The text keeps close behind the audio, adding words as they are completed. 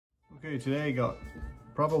Okay, today I got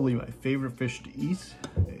probably my favorite fish to eat.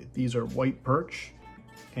 These are white perch,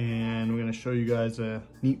 and we're gonna show you guys a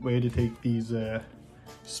neat way to take these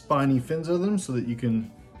spiny fins out of them so that you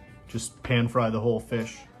can just pan fry the whole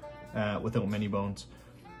fish without many bones.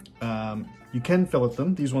 You can fillet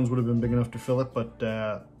them. These ones would have been big enough to fillet, but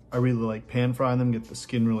I really like pan frying them, get the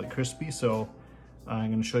skin really crispy, so I'm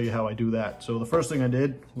gonna show you how I do that. So the first thing I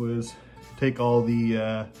did was take all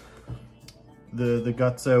the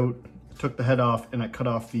guts out, took the head off, and I cut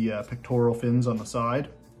off the pectoral fins on the side.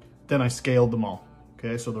 Then I scaled them all.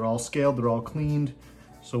 Okay, so they're all scaled, they're all cleaned.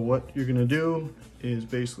 So what you're gonna do is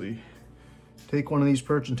basically take one of these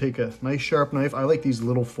perch and take a nice sharp knife. I like these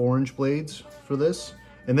little 4-inch blades for this.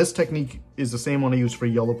 And this technique is the same one I use for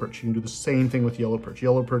yellow perch. You can do the same thing with yellow perch.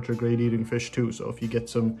 Yellow perch are great eating fish too. So if you get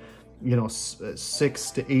some,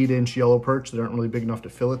 6 to 8 inch yellow perch that aren't really big enough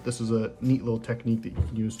to fillet, this is a neat little technique that you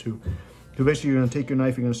can use too. So basically you're gonna take your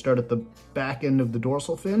knife, you're gonna start at the back end of the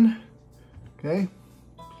dorsal fin, okay?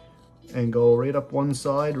 And go right up one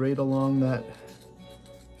side, right along that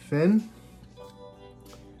fin.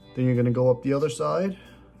 Then you're gonna go up the other side,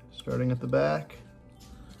 starting at the back,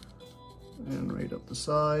 and right up the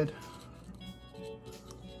side.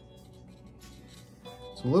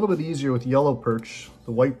 It's a little bit easier with yellow perch.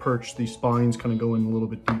 The white perch, these spines kind of go in a little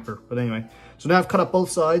bit deeper. But anyway, so now I've cut up both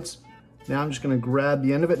sides. Now I'm just gonna grab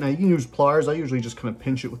the end of it. Now you can use pliers. I usually just kind of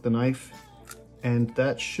pinch it with the knife, and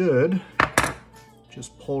that should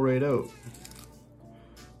just pull right out.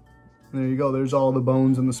 There you go, there's all the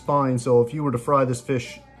bones and the spine. So if you were to fry this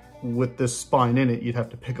fish with this spine in it, you'd have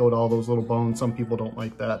to pick out all those little bones. Some people don't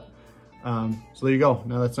like that. So there you go.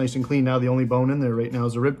 Now that's nice and clean. Now the only bone in there right now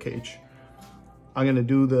is the rib cage. I'm gonna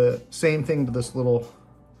do the same thing to this little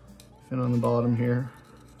fin on the bottom here.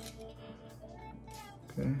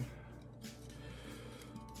 Okay.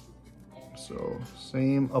 So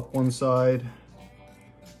same up one side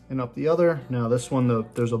and up the other. Now this one,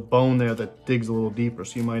 there's a bone there that digs a little deeper,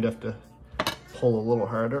 so you might have to pull a little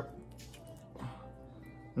harder.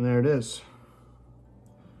 And there it is.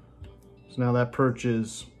 So now that perch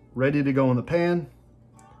is ready to go in the pan.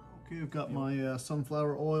 Okay, I've got my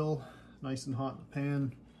sunflower oil nice and hot in the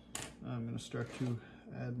pan. I'm gonna start to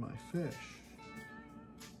add my fish.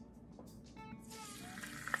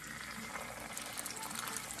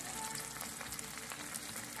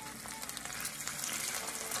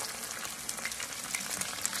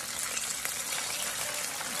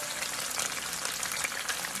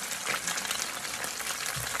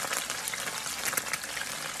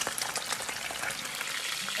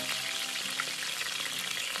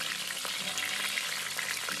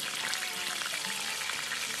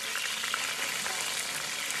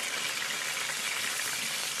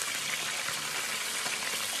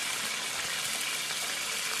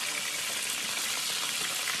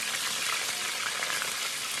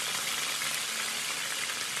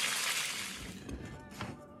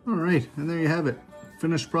 All right, and there you have it.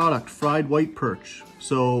 Finished product, fried white perch.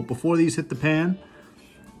 So before these hit the pan,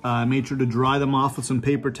 I made sure to dry them off with some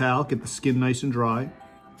paper towel, get the skin nice and dry.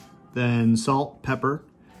 Then salt, pepper,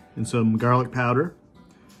 and some garlic powder.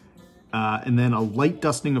 And then a light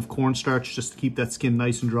dusting of cornstarch just to keep that skin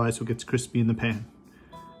nice and dry so it gets crispy in the pan.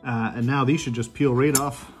 And now these should just peel right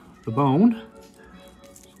off the bone.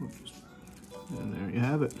 And there you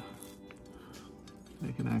have it.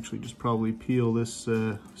 I can actually just probably peel this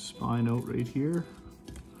spine out right here.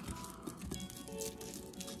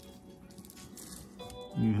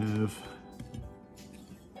 You have,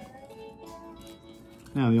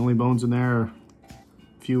 now the only bones in there are a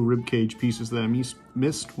few rib cage pieces that I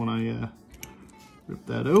missed when I ripped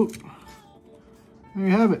that out. There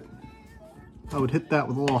you have it. I would hit that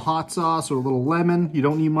with a little hot sauce or a little lemon. You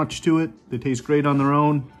don't need much to it. They taste great on their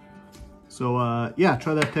own. So yeah,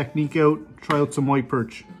 try that technique out. Try out some white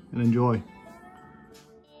perch and enjoy.